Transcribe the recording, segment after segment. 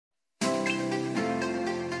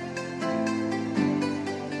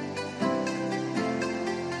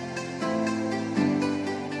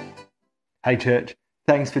Hey church,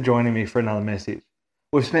 thanks for joining me for another message.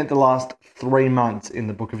 We've spent the last 3 months in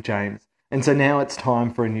the book of James, and so now it's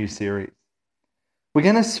time for a new series. We're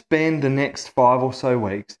going to spend the next 5 or so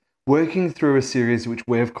weeks working through a series which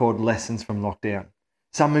we've called Lessons from Lockdown.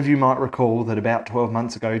 Some of you might recall that about 12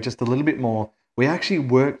 months ago, just a little bit more, we actually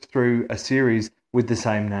worked through a series with the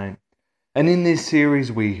same name. And in this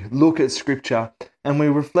series, we look at scripture and we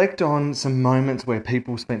reflect on some moments where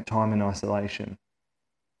people spent time in isolation.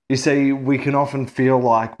 You see, we can often feel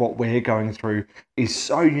like what we're going through is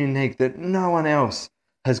so unique that no one else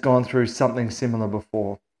has gone through something similar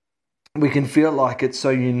before. We can feel like it's so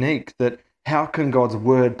unique that how can God's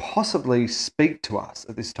word possibly speak to us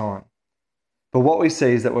at this time? But what we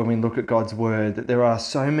see is that when we look at God's word, that there are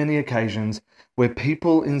so many occasions where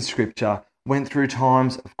people in scripture went through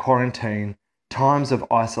times of quarantine, times of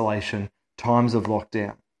isolation, times of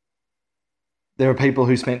lockdown. There are people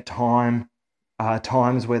who spent times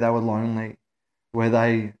where they were lonely, where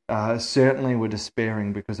they certainly were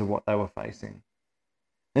despairing because of what they were facing.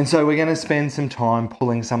 And so we're going to spend some time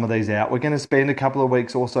pulling some of these out. We're going to spend a couple of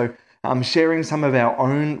weeks also sharing some of our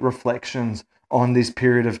own reflections on this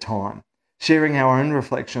period of time, sharing our own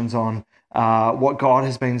reflections on what God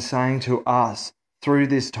has been saying to us through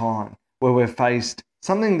this time where we've faced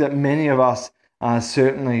something that many of us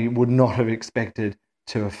certainly would not have expected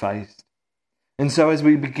to have faced. And so as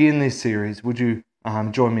we begin this series, would you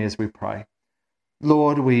join me as we pray?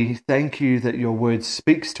 Lord, we thank you that your word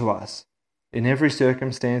speaks to us in every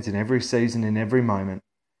circumstance, in every season, in every moment.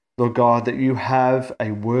 Lord God, that you have a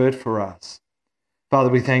word for us. Father,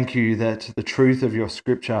 we thank you that the truth of your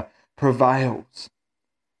scripture prevails.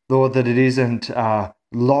 Lord, that it isn't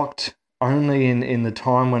locked only in the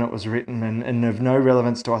time when it was written and of no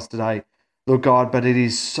relevance to us today, Lord God, but it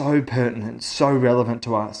is so pertinent, so relevant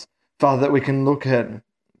to us. Father, that we can look at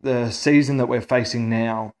the season that we're facing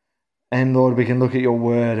now, and Lord, we can look at your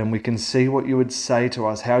word and we can see what you would say to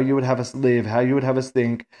us, how you would have us live, how you would have us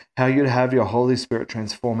think, how you'd have your Holy Spirit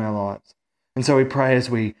transform our lives. And so we pray as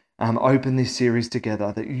we open this series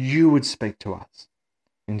together that you would speak to us.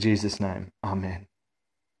 In Jesus' name, amen.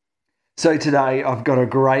 So today I've got a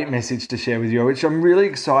great message to share with you, which I'm really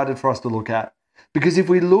excited for us to look at. Because if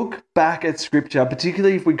we look back at Scripture,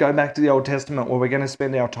 particularly if we go back to the Old Testament where we're going to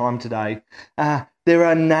spend our time today, there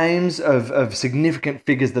are names of significant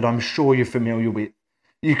figures that I'm sure you're familiar with.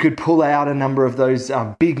 You could pull out a number of those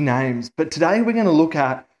big names, but today we're going to look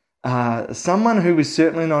at someone who is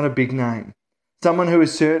certainly not a big name, someone who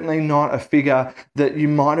is certainly not a figure that you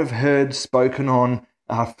might have heard spoken on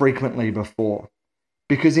frequently before.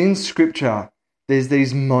 Because in Scripture, there's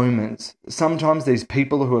these moments, sometimes these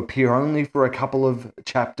people who appear only for a couple of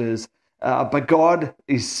chapters, but God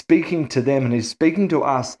is speaking to them and is speaking to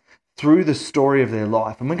us through the story of their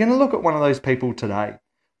life. And we're going to look at one of those people today.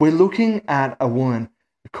 We're looking at a woman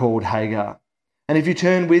called Hagar. And if you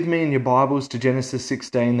turn with me in your Bibles to Genesis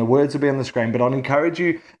 16, the words will be on the screen, but I'd encourage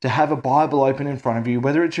you to have a Bible open in front of you,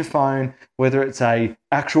 whether it's your phone, whether it's an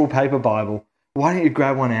actual paper Bible. Why don't you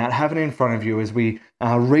grab one out, have it in front of you as we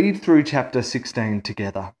read through chapter 16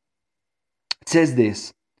 together. It says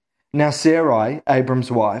this, "Now Sarai, Abram's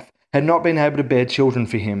wife, had not been able to bear children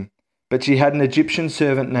for him, but she had an Egyptian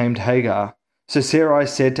servant named Hagar. So Sarai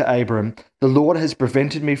said to Abram, 'The Lord has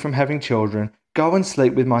prevented me from having children. Go and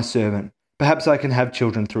sleep with my servant. Perhaps I can have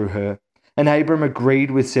children through her.' And Abram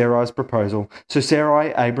agreed with Sarai's proposal. So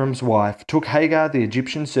Sarai, Abram's wife, took Hagar, the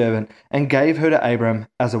Egyptian servant, and gave her to Abram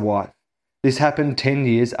as a wife. This happened 10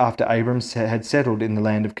 years after Abram had settled in the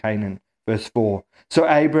land of Canaan." Verse 4. "So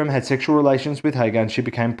Abram had sexual relations with Hagar and she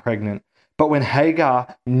became pregnant. But when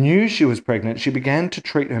Hagar knew she was pregnant, she began to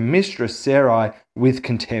treat her mistress Sarai with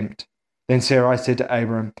contempt. Then Sarai said to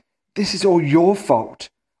Abram, 'This is all your fault.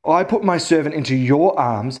 I put my servant into your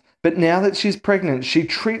arms, but now that she's pregnant, she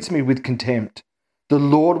treats me with contempt. The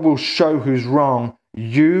Lord will show who's wrong,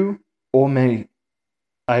 you or me.'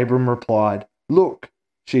 Abram replied, 'Look,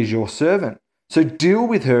 she's your servant, so deal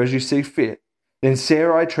with her as you see fit.' Then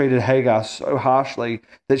Sarai treated Hagar so harshly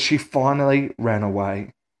that she finally ran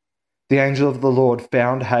away. The angel of the Lord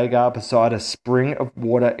found Hagar beside a spring of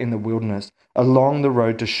water in the wilderness, along the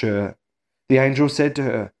road to Shur. The angel said to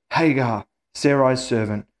her, 'Hagar, Sarai's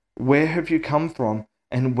servant, where have you come from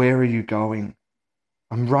and where are you going?'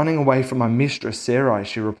 'I'm running away from my mistress Sarai,'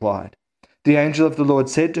 she replied. The angel of the Lord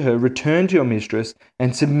said to her, 'Return to your mistress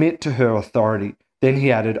and submit to her authority.' Then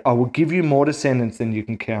he added, 'I will give you more descendants than you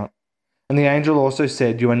can count.' And the angel also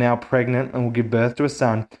said, 'You are now pregnant and will give birth to a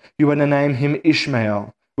son. You are to name him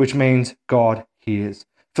Ishmael, which means God hears.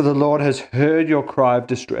 For the Lord has heard your cry of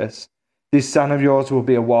distress. This son of yours will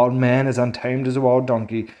be a wild man, as untamed as a wild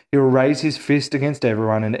donkey. He will raise his fist against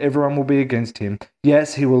everyone, and everyone will be against him.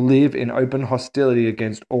 Yes, he will live in open hostility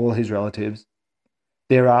against all his relatives."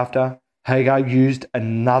 Thereafter, Hagar used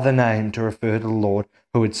another name to refer to the Lord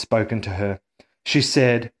who had spoken to her. She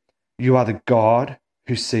said, "You are the God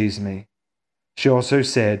who sees me." She also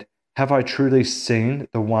said, "Have I truly seen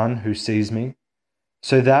the one who sees me?"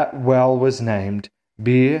 So that well was named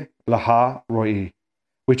Bir Lahai Roi,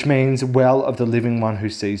 which means well of the living one who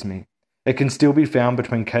sees me. It can still be found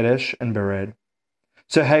between Kadesh and Bered.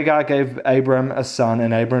 So Hagar gave Abram a son,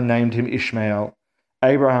 and Abram named him Ishmael.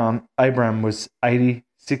 Abram was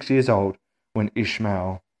 86 years old when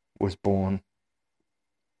Ishmael was born.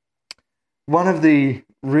 One of the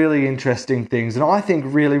really interesting things, and I think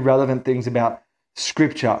really relevant things about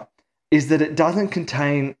Scripture, is that it doesn't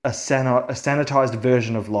contain a sanitized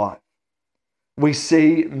version of life. We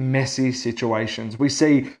see messy situations. We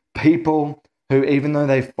see people who, even though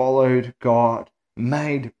they followed God,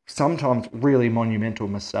 made sometimes really monumental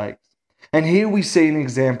mistakes. And here we see an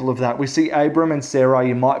example of that. We see Abram and Sarai.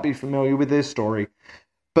 You might be familiar with their story,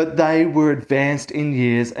 but they were advanced in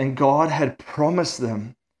years, and God had promised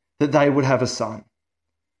them that they would have a son.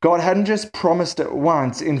 God hadn't just promised it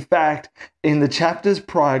once. In fact, in the chapters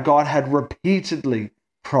prior, God had repeatedly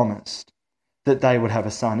promised that they would have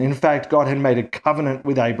a son. In fact, God had made a covenant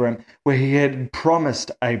with Abram where he had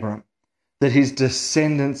promised Abram that his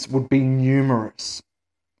descendants would be numerous.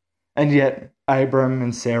 And yet, Abram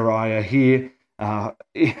and Sarai are here,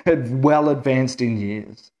 well advanced in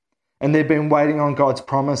years. And they've been waiting on God's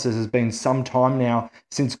promises. It's been some time now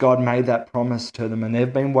since God made that promise to them. And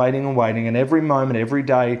they've been waiting and waiting. And every moment, every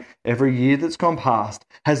day, every year that's gone past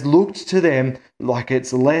has looked to them like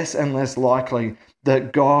it's less and less likely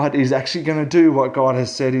that God is actually going to do what God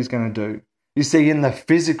has said he's going to do. You see, in the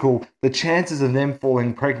physical, the chances of them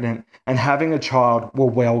falling pregnant and having a child were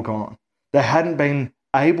well gone. They hadn't been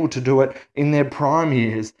able to do it in their prime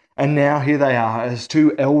years. And now here they are as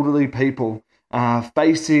two elderly people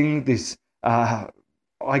facing this, I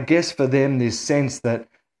guess for them, this sense that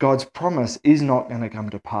God's promise is not going to come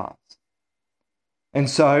to pass. And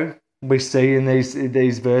so we see in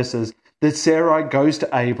these verses that Sarai goes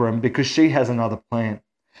to Abram because she has another plan.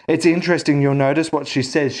 It's interesting, you'll notice what she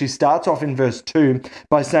says. She starts off in verse 2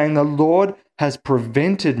 by saying, "The Lord has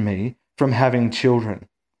prevented me from having children."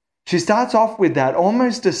 She starts off with that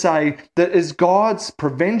almost to say that it's God's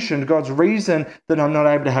prevention, God's reason that I'm not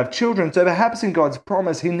able to have children. So perhaps in God's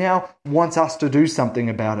promise, he now wants us to do something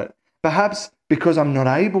about it. Perhaps because I'm not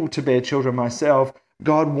able to bear children myself,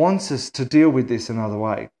 God wants us to deal with this another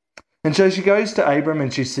way. And so she goes to Abram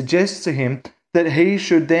and she suggests to him that he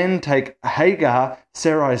should then take Hagar,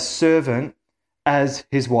 Sarai's servant, as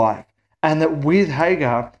his wife, and that with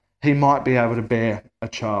Hagar, he might be able to bear a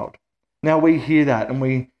child. Now we hear that and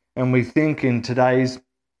we think in today's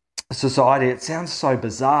society, it sounds so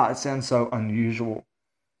bizarre, it sounds so unusual.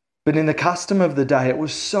 But in the custom of the day, it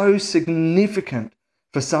was so significant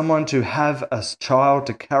for someone to have a child,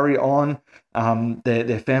 to carry on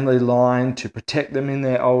their family line, to protect them in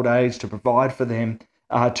their old age, to provide for them,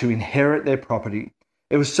 to inherit their property.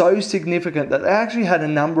 It was so significant that they actually had a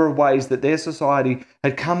number of ways that their society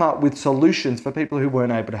had come up with solutions for people who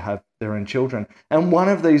weren't able to have their own children. And one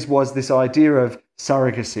of these was this idea of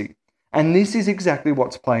surrogacy. And this is exactly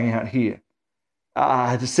what's playing out here.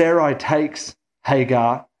 Sarai takes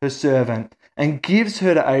Hagar, her servant, and gives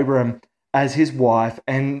her to Abram as his wife,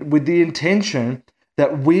 and with the intention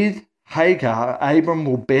that with Hagar, Abram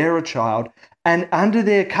will bear a child, and under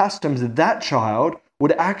their customs, that child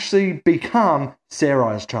would actually become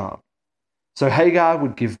Sarai's child. So Hagar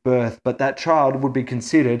would give birth, but that child would be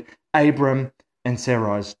considered Abram and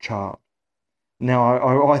Sarai's child.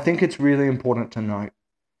 Now, I think it's really important to note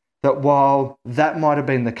that while that might have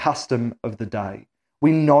been the custom of the day,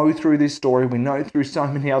 we know through this story, we know through so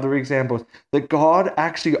many other examples, that God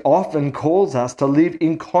actually often calls us to live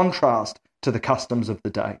in contrast to the customs of the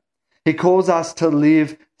day. He calls us to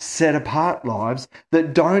live set-apart lives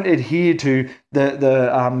that don't adhere to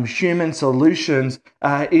the human solutions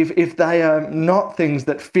if they are not things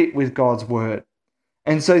that fit with God's word.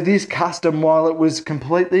 And so this custom, while it was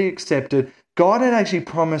completely accepted, God had actually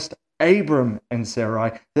promised Abram and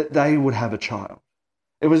Sarai that they would have a child.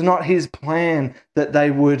 It was not his plan that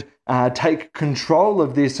they would take control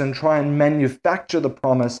of this and try and manufacture the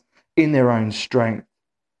promise in their own strength.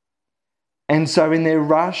 And so in their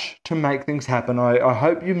rush to make things happen, I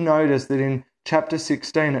hope you've noticed that in chapter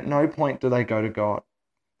 16, at no point do they go to God.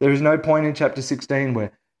 There is no point in chapter 16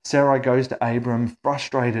 where Sarai goes to Abram,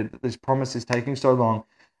 frustrated that this promise is taking so long.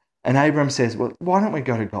 And Abram says, well, why don't we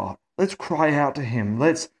go to God? Let's cry out to him.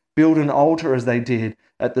 Let's build an altar as they did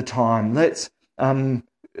at the time. Let's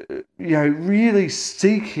really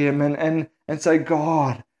seek him and say,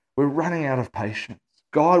 God, we're running out of patience.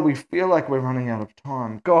 God, we feel like we're running out of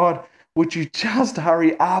time. God, would you just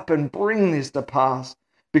hurry up and bring this to pass?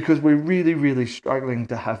 Because we're really, really struggling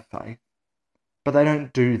to have faith. But they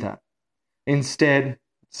don't do that. Instead,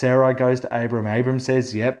 Sarai goes to Abram. Abram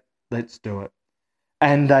says, yep, let's do it.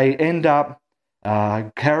 And they end up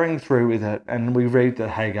carrying through with it. And we read that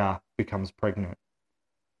Hagar becomes pregnant.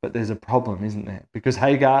 But there's a problem, isn't there? Because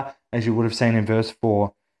Hagar, as you would have seen in verse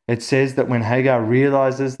 4, it says that when Hagar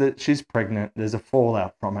realizes that she's pregnant, there's a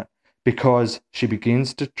fallout from it because she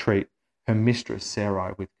begins to treat her mistress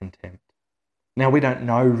Sarai with contempt. Now, we don't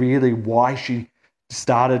know really why she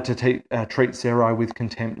started to treat Sarai with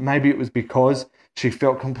contempt. Maybe it was because she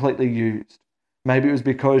felt completely used. Maybe it was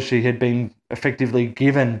because she had been effectively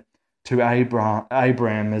given to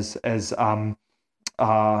Abraham as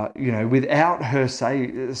without her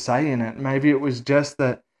say in it. Maybe it was just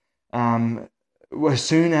that as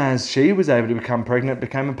soon as she was able to become pregnant, it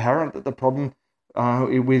became apparent that the problem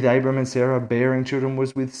with Abram and Sarah bearing children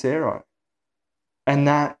was with Sarah. And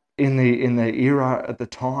that in the era at the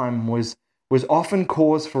time was often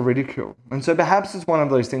cause for ridicule. And so perhaps it's one of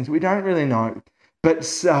those things we don't really know. But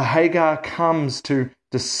Hagar comes to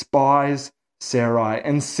despise Sarai,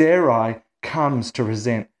 and Sarai comes to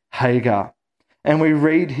resent Hagar. And we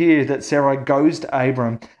read here that Sarai goes to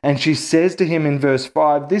Abram and she says to him in verse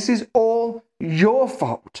 5, this is all your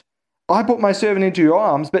fault. I put my servant into your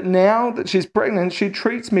arms, but now that she's pregnant, she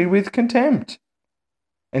treats me with contempt.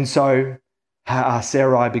 And so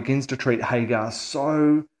Sarai begins to treat Hagar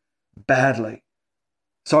so badly,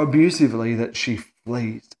 so abusively that she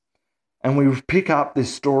flees. And we pick up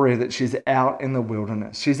this story that she's out in the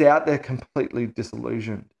wilderness. She's out there completely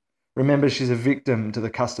disillusioned. Remember, she's a victim to the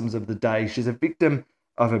customs of the day. She's a victim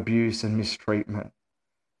of abuse and mistreatment.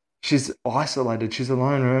 She's isolated. She's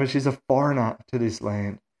alone. Remember, she's a foreigner to this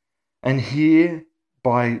land. And here,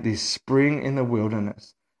 by this spring in the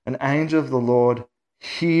wilderness, an angel of the Lord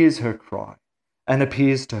hears her cry and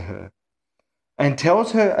appears to her and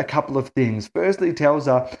tells her a couple of things. Firstly, tells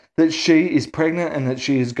her that she is pregnant and that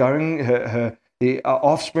she is going, the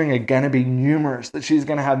offspring are going to be numerous, that she's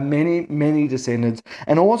going to have many, many descendants,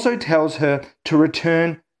 and also tells her to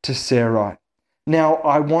return to Sarai. Now,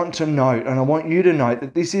 I want to note, and I want you to note,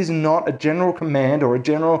 that this is not a general command or a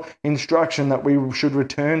general instruction that we should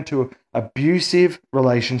return to abusive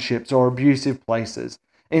relationships or abusive places.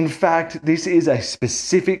 In fact, this is a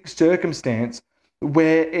specific circumstance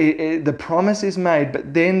where the promise is made,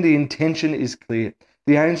 but then the intention is clear.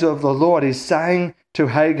 The angel of the Lord is saying to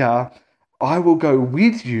Hagar, I will go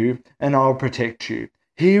with you and I'll protect you.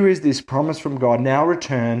 Here is this promise from God. Now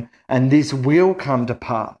return and this will come to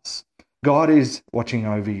pass. God is watching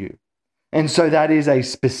over you. And so that is a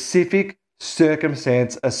specific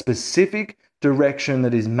circumstance, a specific direction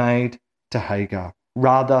that is made to Hagar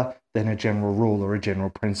rather than a general rule or a general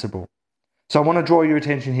principle. So I want to draw your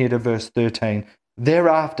attention here to verse 13.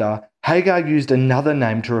 Thereafter, Hagar used another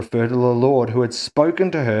name to refer to the Lord who had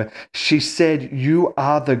spoken to her. She said, you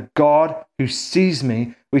are the God who sees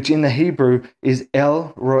me, which in the Hebrew is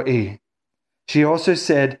El Roi. She also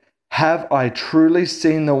said, have I truly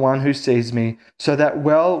seen the one who sees me? So that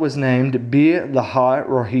well was named Bir Lahai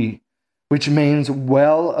Rohi, which means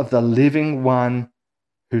well of the living one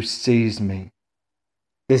who sees me.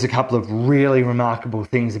 There's a couple of really remarkable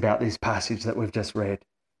things about this passage that we've just read.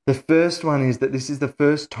 The first one is that this is the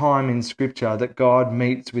first time in Scripture that God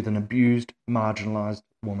meets with an abused, marginalized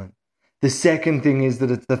woman. The second thing is that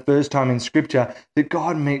it's the first time in Scripture that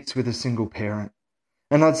God meets with a single parent.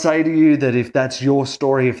 And I'd say to you that if that's your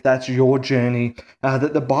story, if that's your journey,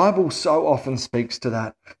 that the Bible so often speaks to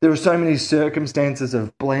that. There are so many circumstances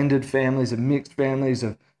of blended families, of mixed families,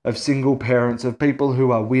 of single parents, of people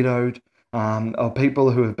who are widowed, of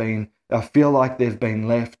people who have been feel like they've been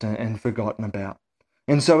left and forgotten about.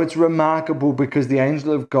 And so it's remarkable because the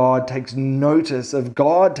angel of God takes notice of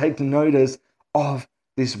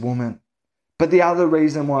this woman. But the other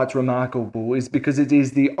reason why it's remarkable is because it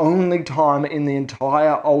is the only time in the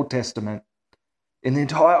entire Old Testament,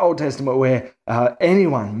 where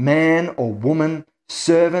anyone, man or woman,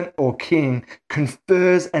 servant or king,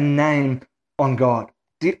 confers a name on God.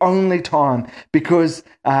 The only time, because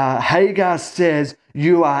Hagar says,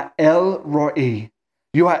 you are El Roi.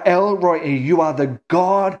 You are El Roi. You are the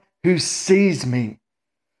God who sees me.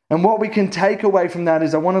 And what we can take away from that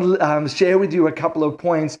is I want to share with you a couple of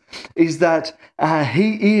points, is that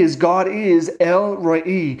God is El Roi.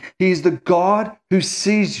 He is the God who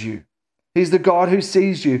sees you. He's the God who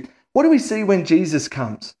sees you. What do we see when Jesus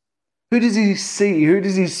comes? Who does he see? Who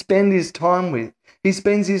does he spend his time with? He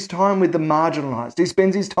spends his time with the marginalized. He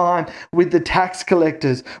spends his time with the tax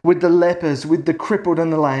collectors, with the lepers, with the crippled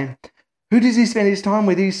and the lame. Who does he spend his time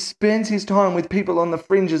with? He spends his time with people on the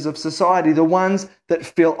fringes of society, the ones that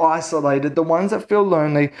feel isolated, the ones that feel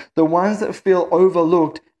lonely, the ones that feel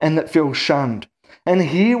overlooked and that feel shunned. And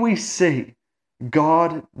here we see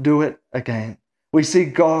God do it again. We see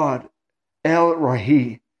God, El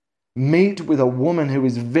Roi, meet with a woman who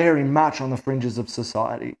is very much on the fringes of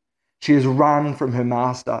society. She has run from her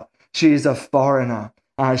master. She is a foreigner.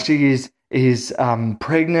 She is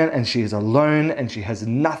pregnant and she is alone and she has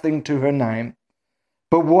nothing to her name.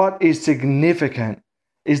 But what is significant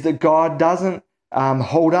is that God doesn't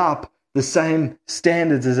hold up the same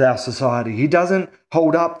standards as our society. He doesn't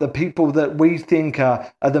hold up the people that we think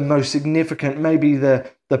are the most significant, maybe the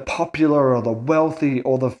popular or the wealthy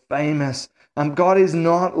or the famous. God is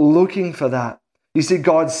not looking for that. You see,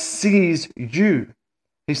 God sees you.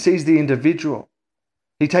 He sees the individual.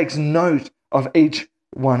 He takes note of each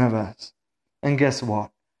one of us. And guess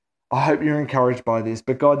what? I hope you're encouraged by this,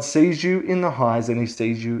 but God sees you in the highs and he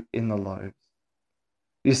sees you in the lows.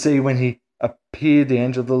 You see, when the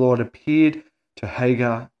angel of the Lord appeared to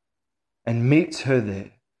Hagar and meets her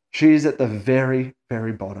there, she is at the very,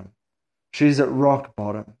 very bottom. She is at rock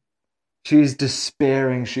bottom. She is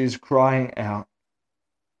despairing. She is crying out.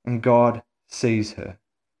 And God sees her.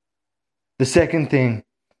 The second thing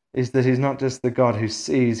is that he's not just the God who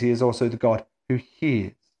sees, he is also the God who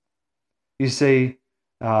hears. You see,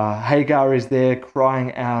 Hagar is there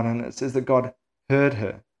crying out, and it says that God heard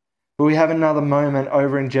her. But we have another moment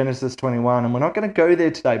over in Genesis 21, and we're not going to go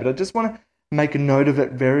there today, but I just want to make a note of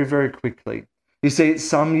it very, very quickly. You see, it's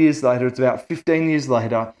some years later, it's about 15 years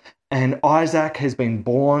later, and Isaac has been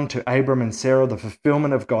born to Abram and Sarah, the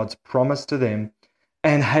fulfillment of God's promise to them.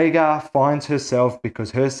 And Hagar finds herself, because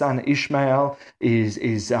her son Ishmael is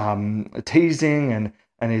teasing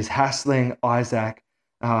and is hassling Isaac,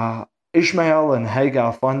 Ishmael and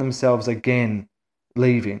Hagar find themselves again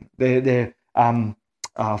leaving. They're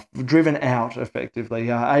driven out, effectively.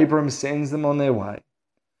 Abram sends them on their way.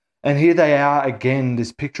 And here they are again,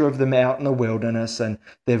 this picture of them out in the wilderness, and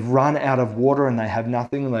they've run out of water and they have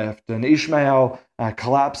nothing left. And Ishmael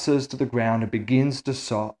collapses to the ground and begins to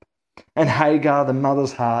sob. And Hagar, the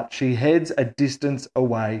mother's heart, she heads a distance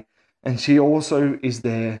away, and she also is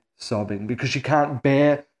there sobbing because she can't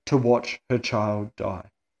bear to watch her child die.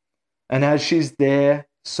 And as she's there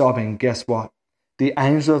sobbing, guess what? The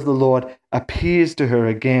angel of the Lord appears to her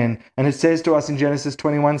again, and it says to us in Genesis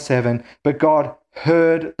 21:7, but God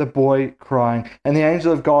heard the boy crying, and the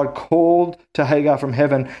angel of God called to Hagar from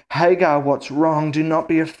heaven, Hagar, what's wrong? Do not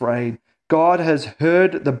be afraid. God has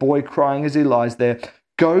heard the boy crying as he lies there.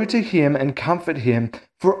 Go to him and comfort him,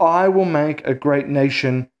 for I will make a great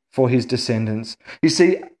nation for his descendants. You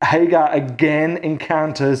see, Hagar again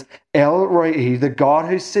encounters El Roi, the God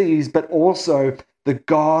who sees, but also the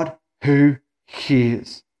God who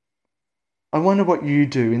hears. I wonder what you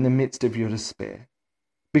do in the midst of your despair,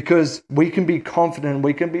 because we can be confident,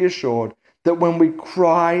 we can be assured that when we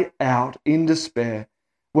cry out in despair,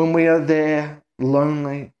 when we are there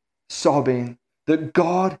lonely, sobbing, that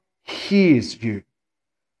God hears you.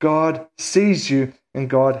 God sees you and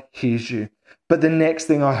God hears you. But the next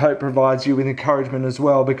thing I hope provides you with encouragement as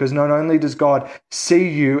well, because not only does God see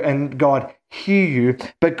you and God hear you,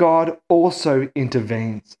 but God also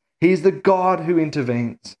intervenes. He's the God who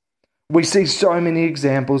intervenes. We see so many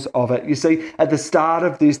examples of it. You see, at the start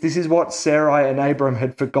of this is what Sarai and Abram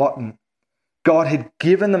had forgotten. God had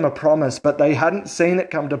given them a promise, but they hadn't seen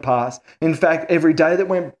it come to pass. In fact, every day that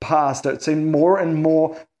went past, it seemed more and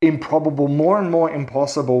more improbable, more and more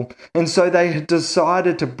impossible. And so they had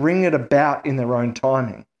decided to bring it about in their own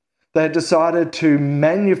timing. They had decided to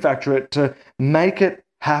manufacture it, to make it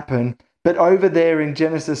happen. But over there in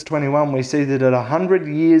Genesis 21, we see that at 100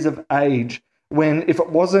 years of age, when if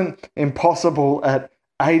it wasn't impossible at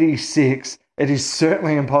 86, it is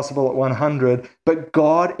certainly impossible at 100, but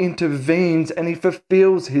God intervenes and he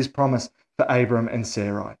fulfills his promise for Abram and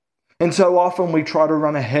Sarai. And so often we try to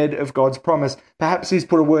run ahead of God's promise. Perhaps he's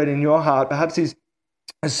put a word in your heart. Perhaps he's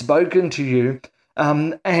spoken to you,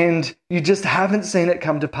 and you just haven't seen it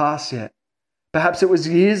come to pass yet. Perhaps it was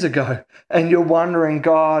years ago and you're wondering,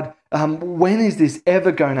 God, when is this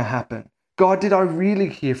ever going to happen? God, did I really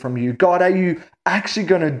hear from you? God, are you actually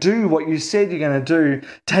going to do what you said you're going to do?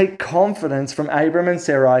 Take confidence from Abram and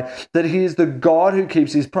Sarai that he is the God who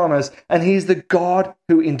keeps his promise and he is the God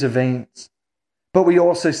who intervenes. But we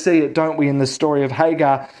also see it, don't we, in the story of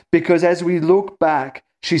Hagar, because as we look back,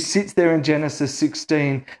 she sits there in Genesis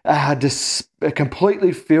 16,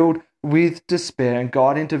 completely filled with despair, and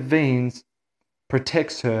God intervenes,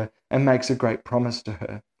 protects her, and makes a great promise to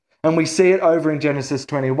her. And we see it over in Genesis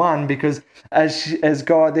 21 because as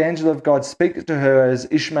God, the angel of God speaks to her as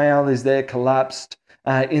Ishmael is there collapsed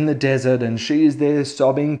in the desert and she is there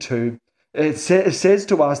sobbing too, it says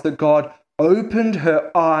to us that God opened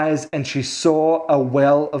her eyes and she saw a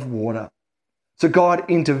well of water. So God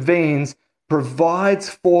intervenes, provides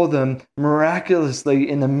for them miraculously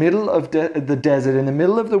in the middle of the desert, in the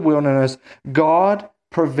middle of the wilderness. God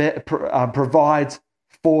provides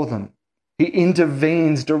for them. He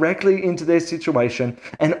intervenes directly into their situation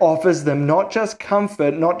and offers them not just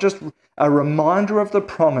comfort, not just a reminder of the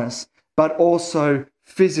promise, but also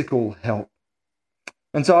physical help.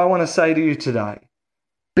 And so I want to say to you today,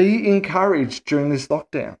 be encouraged during this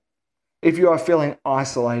lockdown. If you are feeling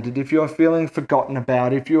isolated, if you are feeling forgotten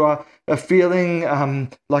about, if you are feeling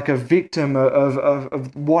like a victim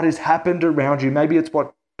of what has happened around you, maybe it's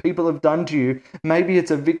what people have done to you, maybe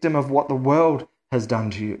it's a victim of what the world has done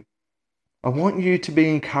to you. I want you to be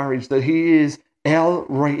encouraged that He is El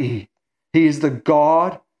Roi. He is the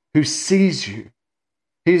God who sees you.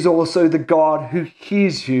 He is also the God who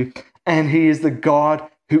hears you, and He is the God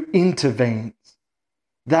who intervenes.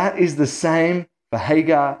 That is the same for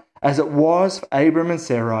Hagar as it was for Abram and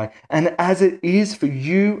Sarai, and as it is for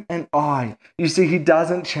you and I. You see, He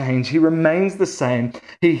doesn't change. He remains the same.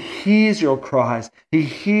 He hears your cries. He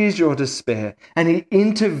hears your despair, and He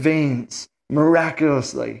intervenes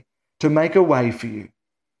miraculously to make a way for you.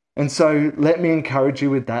 And so let me encourage you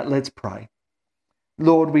with that. Let's pray.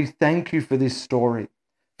 Lord, we thank you for this story.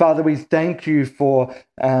 Father, we thank you for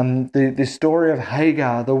the story of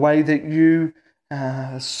Hagar, the way that you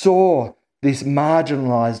saw this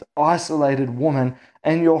marginalized, isolated woman,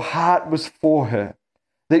 and your heart was for her,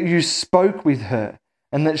 that you spoke with her,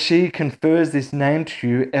 and that she confers this name to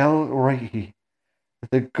you, El Roi,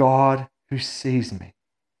 the God who sees me.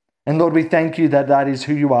 And Lord, we thank you that that is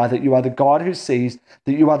who you are, that you are the God who sees,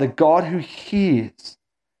 that you are the God who hears.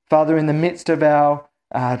 Father, in the midst of our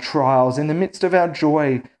trials, in the midst of our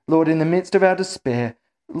joy, Lord, in the midst of our despair,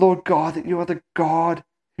 Lord God, that you are the God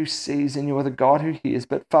who sees and you are the God who hears.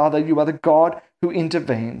 But Father, you are the God who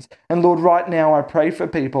intervenes. And Lord, right now I pray for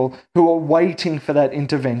people who are waiting for that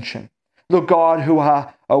intervention. Lord God, who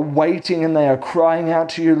are waiting and they are crying out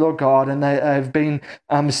to you, Lord God, and they have been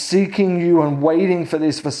seeking you and waiting for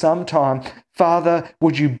this for some time. Father,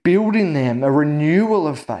 would you build in them a renewal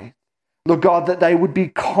of faith? Lord God, that they would be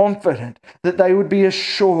confident, that they would be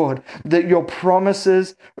assured that your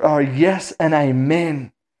promises are yes and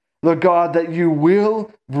amen. Lord God, that you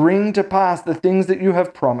will bring to pass the things that you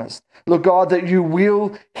have promised. Lord God, that you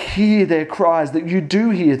will hear their cries, that you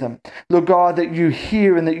do hear them. Lord God, that you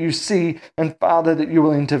hear and that you see, and Father, that you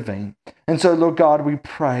will intervene. And so, Lord God, we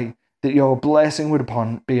pray that your blessing would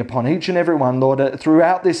be upon each and every one, Lord,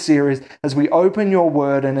 throughout this series, as we open your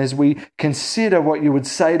word and as we consider what you would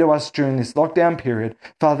say to us during this lockdown period,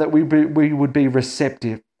 Father, that we would be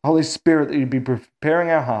receptive. Holy Spirit, that you'd be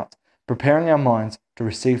preparing our hearts, preparing our minds to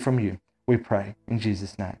receive from you. We pray in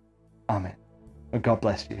Jesus' name. Amen. God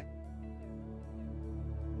bless you.